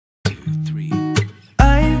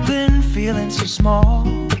feeling so small.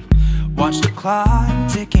 Watch the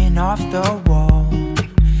clock ticking off the wall,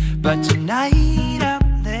 but tonight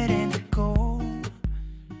I'm letting it go.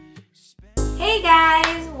 Hey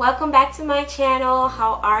guys, welcome back to my channel.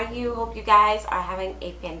 How are you? Hope you guys are having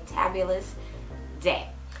a fantabulous day.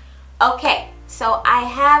 Okay, so I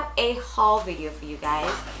have a haul video for you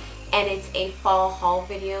guys, and it's a fall haul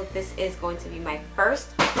video. This is going to be my first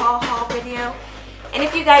fall haul video, and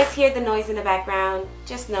if you guys hear the noise in the background,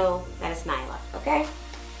 just know that it's Nyla, okay?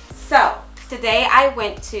 So today I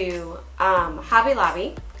went to Hobby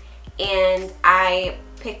Lobby, and I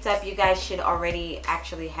picked up, you guys should already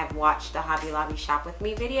actually have watched the Hobby Lobby shop with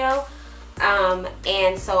me video,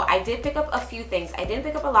 and so I did pick up a few things. I didn't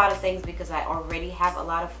pick up a lot of things because I already have a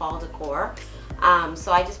lot of fall decor,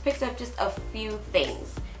 so I just picked up just a few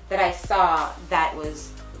things that I saw that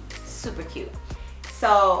was super cute.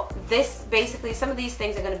 So this basically, some of these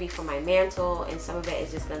things are going to be for my mantle, and some of it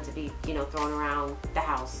is just going to be, you know, thrown around the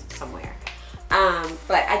house somewhere.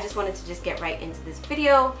 But I just wanted to just get right into this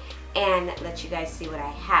video and let you guys see what I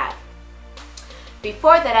have.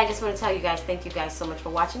 Before that, I just want to tell you guys, thank you guys so much for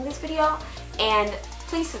watching this video, and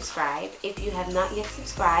please subscribe. If you have not yet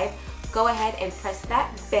subscribed, go ahead and press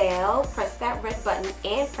that bell, press that red button,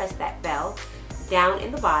 and press that bell down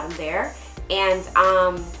in the bottom there. And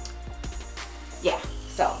yeah,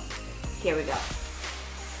 so here we go.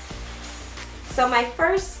 So my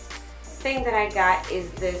first thing that I got is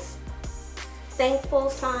this thankful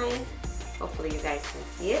sign. Hopefully you guys can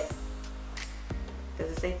see it.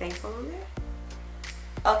 Does it say thankful on there?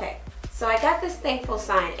 Okay, so I got this thankful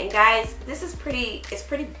sign, and guys, this is pretty, it's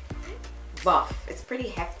pretty buff, it's pretty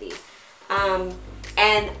hefty.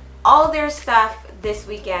 And all their stuff this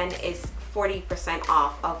weekend is 40%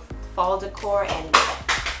 off of fall decor and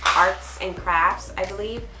arts and crafts, I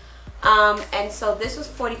believe. And so this was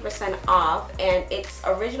 40% off, and its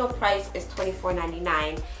original price is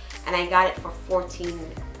 $24.99, and I got it for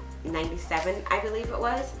 $14.97, I believe it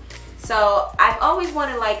was. So I've always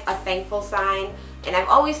wanted like a thankful sign, and I've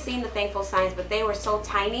always seen the thankful signs, but they were so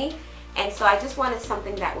tiny, and so I just wanted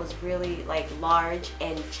something that was really like large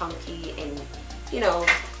and chunky and, you know,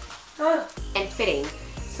 and fitting.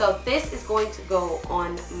 So this is going to go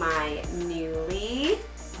on my newly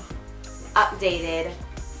updated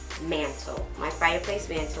mantle, my fireplace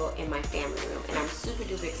mantle in my family room, and I'm super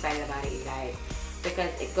duper excited about it, you guys, because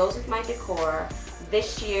it goes with my decor.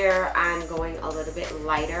 This year I'm going a little bit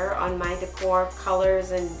lighter on my decor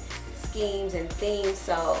colors and schemes and themes,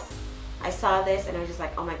 so I saw this and I was just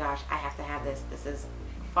like, oh my gosh, I have to have this. This is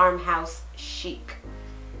farmhouse chic.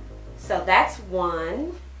 So that's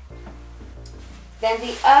one. Then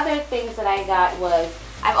the other things that I got was,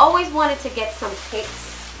 I've always wanted to get some picks.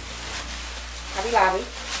 Hobby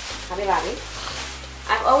Lobby.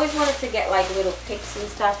 I've always wanted to get like little picks and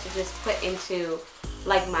stuff to just put into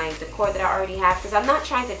like my decor that I already have, because I'm not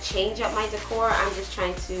trying to change up my decor, I'm just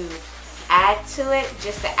trying to add to it,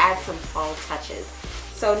 just to add some fall touches.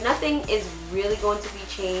 So nothing is really going to be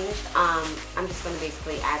changed. I'm just going to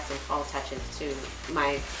basically add some fall touches to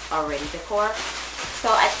my already decor. So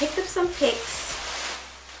I picked up some picks,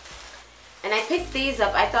 and I picked these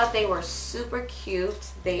up. I thought they were super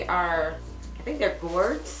cute. They are, I think they're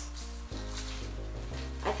gourds.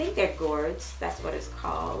 I think they're gourds. That's what it's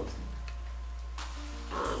called.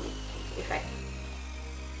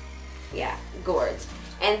 Yeah, gourds.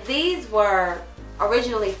 And these were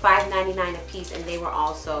originally $5.99 a piece, and they were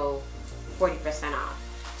also 40% off.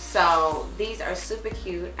 So these are super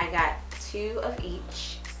cute. I got 2 of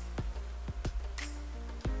each.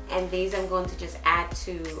 And these I'm going to just add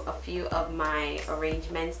to a few of my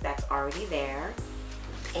arrangements that's already there.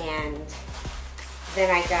 And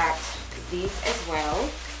then I got these as well.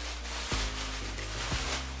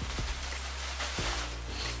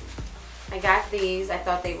 I got these. I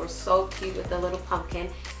thought they were so cute with the little pumpkin.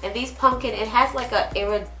 And these pumpkin, it has like a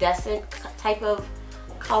iridescent type of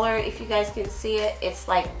color, if you guys can see it. It's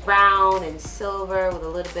like brown and silver with a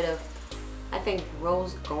little bit of, I think,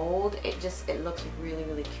 rose gold. It looks really,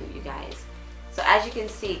 really cute, you guys. So as you can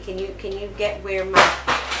see, can you get where my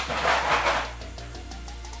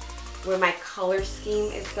color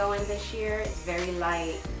scheme is going this year? It's very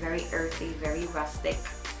light, very earthy, very rustic.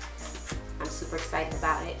 I'm super excited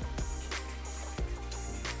about it.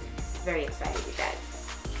 Very excited, you guys.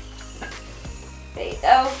 There you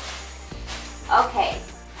go. Okay.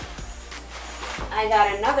 I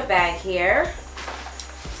got another bag here.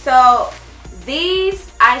 So these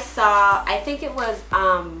I saw, I think it was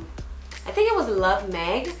Love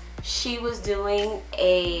Meg. She was doing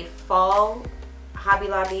a fall Hobby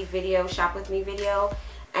Lobby video, shop with me video,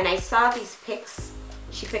 and I saw these picks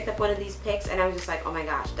she picked up one of these picks and I was just like, oh my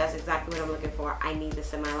gosh, that's exactly what I'm looking for. I need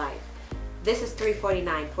this in my life. This is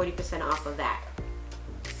 $3.49, 40% off of that.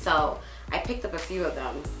 So I picked up a few of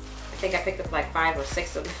them. I think I picked up like 5 or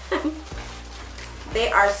 6 of them. They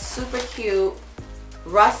are super cute,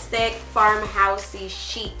 rustic, farmhousey,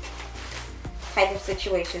 chic type of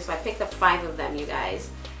situation. So I picked up 5 of them, you guys.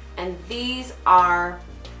 And these are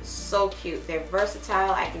so cute. They're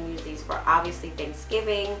versatile. I can use these for obviously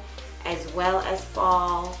Thanksgiving as well as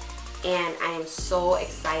fall. And I am so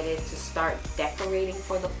excited to start decorating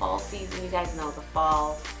for the fall season. You guys know the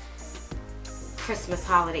fall, Christmas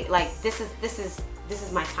holiday. Like this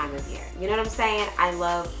is my time of year. You know what I'm saying? I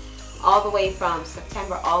love all the way from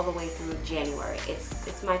September all the way through January.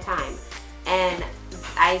 It's my time. And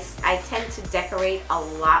I tend to decorate a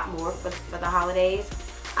lot more for the holidays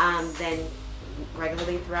than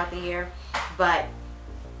regularly throughout the year. But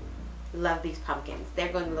love these pumpkins.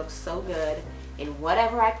 They're going to look so good in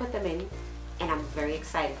whatever I put them in, and I'm very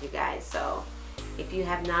excited, you guys. So if you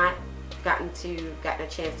have not gotten a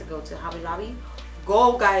chance to go to Hobby Lobby,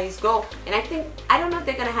 go guys, go. And I don't know if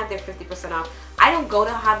they're gonna have their 50% off. I don't go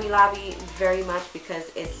to Hobby Lobby very much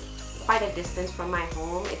because it's quite a distance from my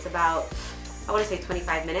home. It's about, I want to say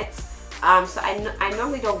 25 minutes. So I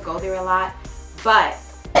normally don't go there a lot, but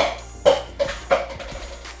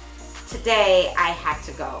today I had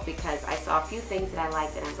to go because I saw a few things that I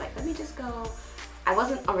liked and I was like, let me just go. I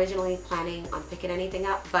wasn't originally planning on picking anything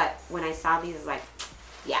up, but when I saw these, I was like,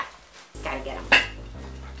 yeah, gotta get them.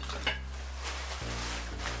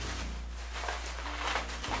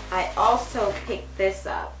 I also picked this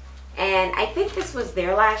up, and I think this was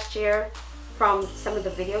there last year from some of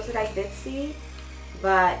the videos that I did see,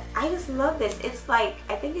 but I just love this. It's like,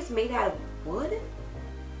 I think it's made out of wood.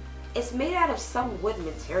 It's made out of some wood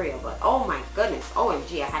material, but oh my goodness,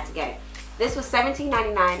 OMG, I had to get it. This was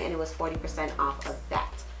 $17.99 and it was 40% off of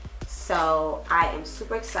that. So I am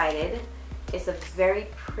super excited. It's a very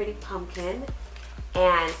pretty pumpkin,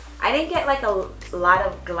 and I didn't get like a lot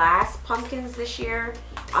of glass pumpkins this year,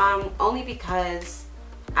 only because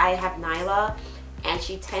I have Nyla and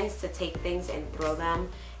she tends to take things and throw them,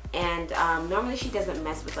 and normally she doesn't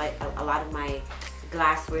mess with like a lot of my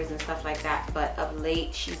glasswares and stuff like that, but of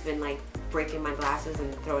late she's been like breaking my glasses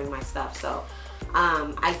and throwing my stuff. So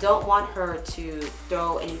I don't want her to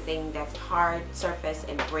throw anything that's hard surface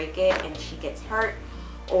and break it and she gets hurt,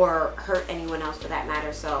 or hurt anyone else for that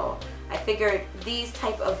matter. So I figured these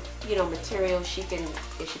type of, you know, materials, she can,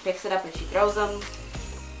 if she picks it up and she throws them,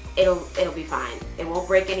 it'll be fine. It won't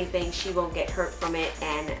break anything, she won't get hurt from it,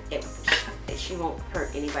 and she won't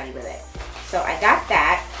hurt anybody with it. So I got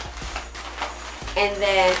that. And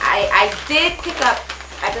then I did pick up,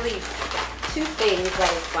 I believe, 2 things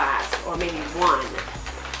that is glass, or maybe 1.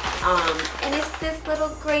 And it's this little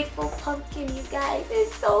grateful pumpkin, you guys.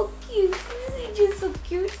 It's so cute. It's just so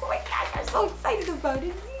cute. Oh my gosh, I'm so excited about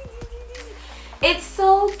it. It's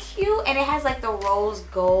so cute, and it has like the rose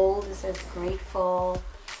gold. It says grateful.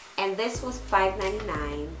 And this was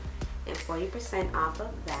 $5.99 and 40% off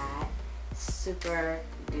of that. Super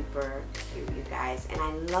duper cute, you guys. And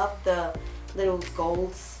I love the little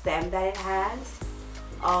gold stem that it has.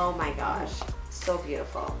 Oh my gosh, so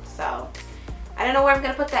beautiful. So I don't know where I'm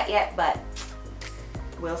gonna put that yet, but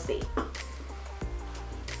we'll see.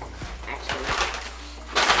 Actually,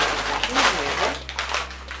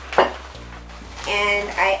 and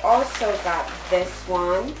I also got this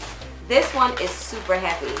one. This one is super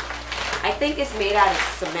heavy. I think it's made out of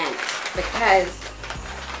cement because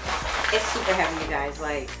it's super heavy, you guys.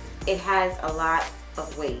 Like, it has a lot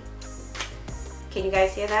of weight. Can you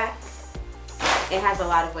guys hear that? It has a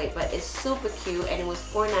lot of weight, but it's super cute, and it was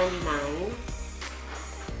 $4.99.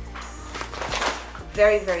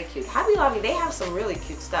 Very, very cute. Hobby Lobby, they have some really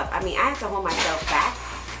cute stuff. I mean, I had to hold myself back.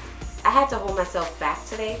 I had to hold myself back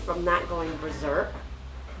today from not going berserk.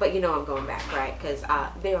 But you know I'm going back, right? Because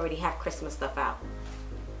they already have Christmas stuff out.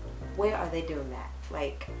 Where are they doing that?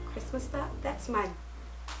 Like, Christmas stuff? That's my,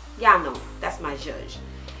 y'all know, that's my judge.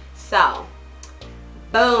 So,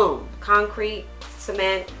 boom. Concrete,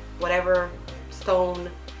 cement, whatever, stone,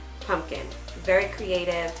 pumpkin. Very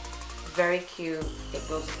creative, very cute. It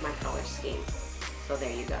goes with my color scheme. So there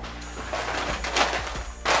you go.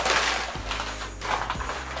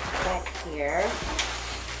 Back here.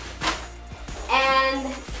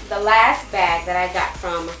 And the last bag that I got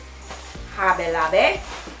from Hobby Lobby,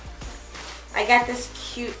 I got this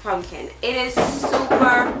cute pumpkin. It is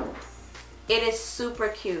super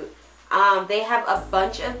cute. They have a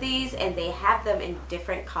bunch of these, and they have them in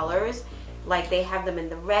different colors. Like, they have them in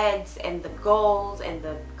the reds and the golds and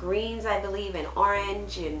the greens, I believe, and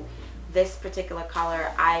orange and this particular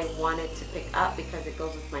color I wanted to pick up because it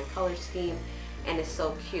goes with my color scheme and it's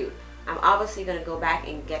so cute. I'm obviously gonna go back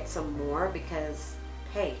and get some more because,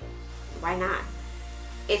 hey, why not?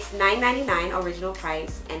 It's $9.99 original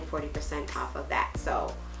price and 40% off of that.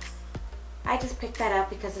 So I just picked that up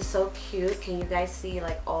because it's so cute. Can you guys see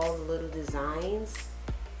like all the little designs?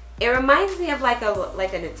 It reminds me of like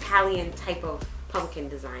an Italian type of pumpkin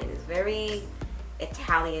design. It's very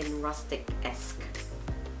Italian rustic-esque.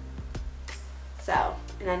 So,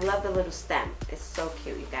 and I love the little stem. It's so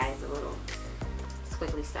cute, you guys, the little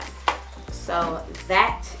squiggly stem. So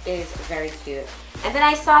that is very cute. And then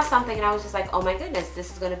I saw something and I was just like, oh my goodness,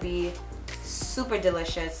 this is gonna be super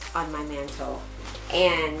delicious on my mantle.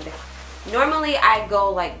 And normally I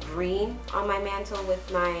go like green on my mantle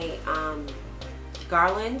with my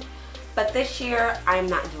garland, but this year I'm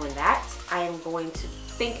not doing that. I am going to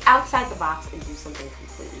think outside the box and do something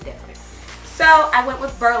completely different. So I went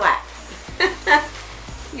with burlap.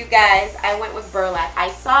 You guys, I went with burlap. I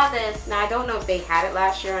saw this. Now I don't know if they had it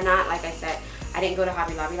last year or not. Like I said, I didn't go to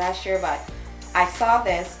Hobby Lobby last year, but I saw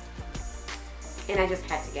this and I just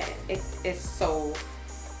had to get it. It's so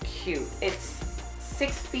cute. It's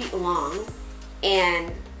 6 feet long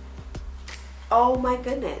and oh my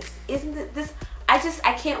goodness, isn't it this?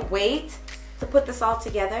 I can't wait to put this all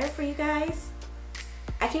together for you guys.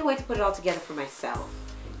 I can't wait to put it all together for myself,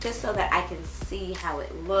 just so that I can see how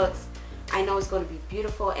it looks. I know it's going to be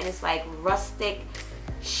beautiful, and it's like rustic,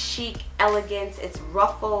 chic elegance. It's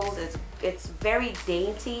ruffles. It's very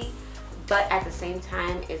dainty, but at the same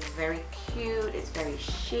time, it's very cute. It's very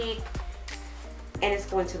chic, and it's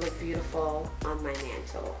going to look beautiful on my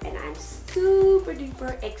mantle. And I'm super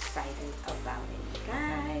duper excited about it, you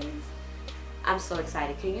guys. I'm so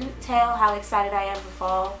excited. Can you tell how excited I am for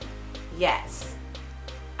fall? Yes,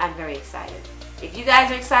 I'm very excited. If you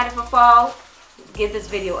guys are excited for fall, give this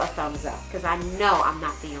video a thumbs up because I know I'm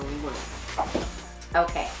not the only one.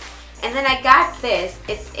 Okay, and then I got this.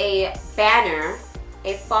 It's a banner,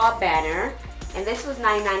 a fall banner, and this was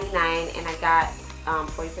 $9.99, and I got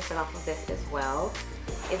 40% off of this as well.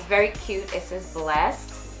 It's very cute. It says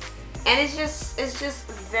blessed, and it's just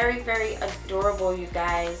very, very adorable, you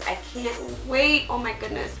guys. I can't wait. Oh my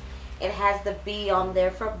goodness. It has the B on there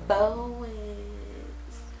for Bowens,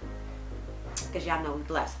 because y'all know we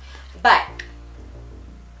blessed. But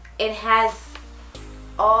it has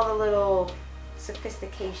all the little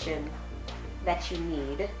sophistication that you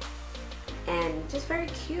need, and just very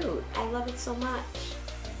cute. I love it so much.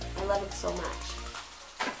 I love it so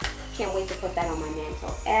much. Can't wait to put that on my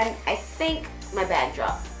mantle. And I think my bag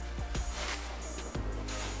dropped.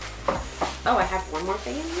 Oh, I have one more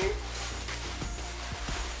thing in here.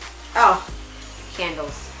 Oh,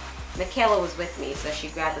 candles. Kayla was with me, so she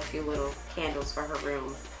grabbed a few little candles for her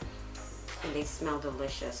room. And they smell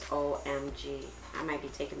delicious. OMG. I might be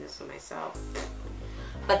taking this for myself.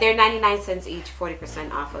 But they're 99 cents each,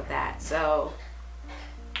 40% off of that. So,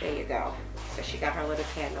 there you go. So she got her little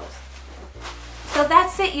candles. So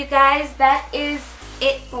that's it, you guys. That is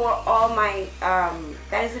it for all my,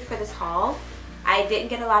 that is it for this haul. I didn't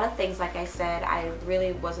get a lot of things, like I said. I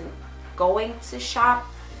really wasn't going to shop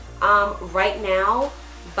right now.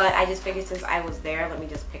 But I just figured since I was there, let me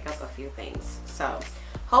just pick up a few things. So,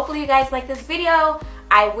 hopefully you guys like this video.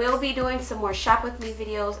 I will be doing some more shop with me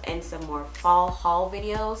videos and some more fall haul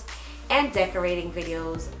videos and decorating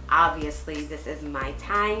videos. Obviously, this is my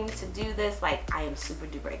time to do this. Like, I am super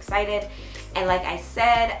duper excited. And like I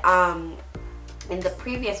said in the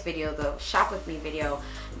previous video, the shop with me video,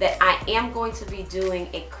 that I am going to be doing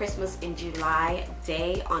a Christmas in July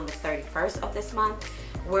day on the 31st of this month,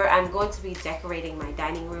 where I'm going to be decorating my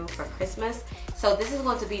dining room for Christmas. So this is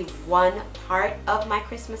going to be one part of my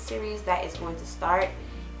Christmas series that is going to start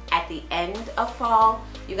at the end of fall.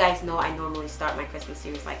 You guys know I normally start my Christmas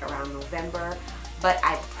series like around November, but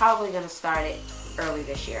I'm probably going to start it early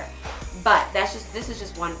this year. But this is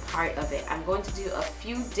just one part of it. I'm going to do a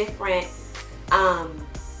few different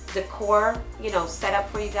decor, you know, set up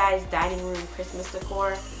for you guys, dining room Christmas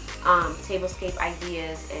decor, tablescape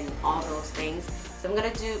ideas, and all those things. So I'm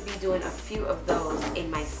going to be doing a few of those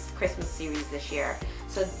in my Christmas series this year.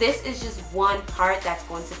 So this is just one part that's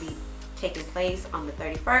going to be taking place on the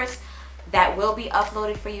 31st. That will be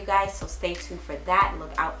uploaded for you guys, so stay tuned for that.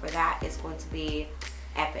 Look out for that. It's going to be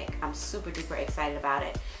epic. I'm super duper excited about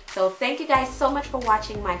it. So thank you guys so much for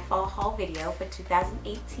watching my fall haul video for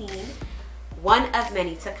 2018. One of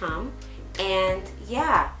many to come. And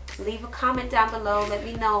yeah, leave a comment down below. Let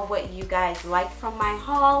me know what you guys liked from my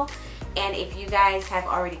haul. And if you guys have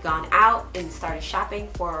already gone out and started shopping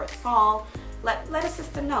for fall, let a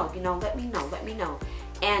sister know, you know, let me know.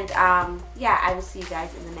 And yeah, I will see you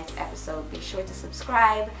guys in the next episode. Be sure to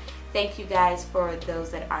subscribe. Thank you guys for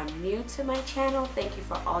those that are new to my channel. Thank you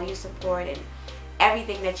for all your support and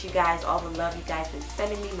everything that you guys, all the love you guys been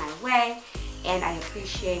sending me my way. And I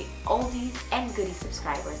appreciate oldies and goodies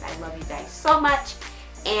subscribers. I love you guys so much.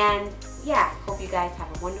 And yeah, hope you guys have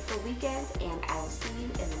a wonderful weekend, and I will see you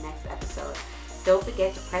in the next episode. Don't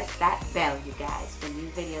forget to press that bell, you guys, for new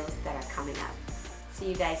videos that are coming up. See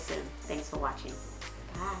you guys soon. Thanks for watching.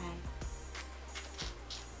 Bye.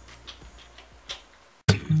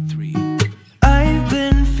 2, 3. I've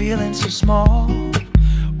been feeling so small.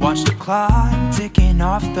 Watch the clock ticking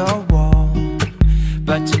off the wall.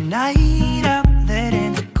 But tonight I'm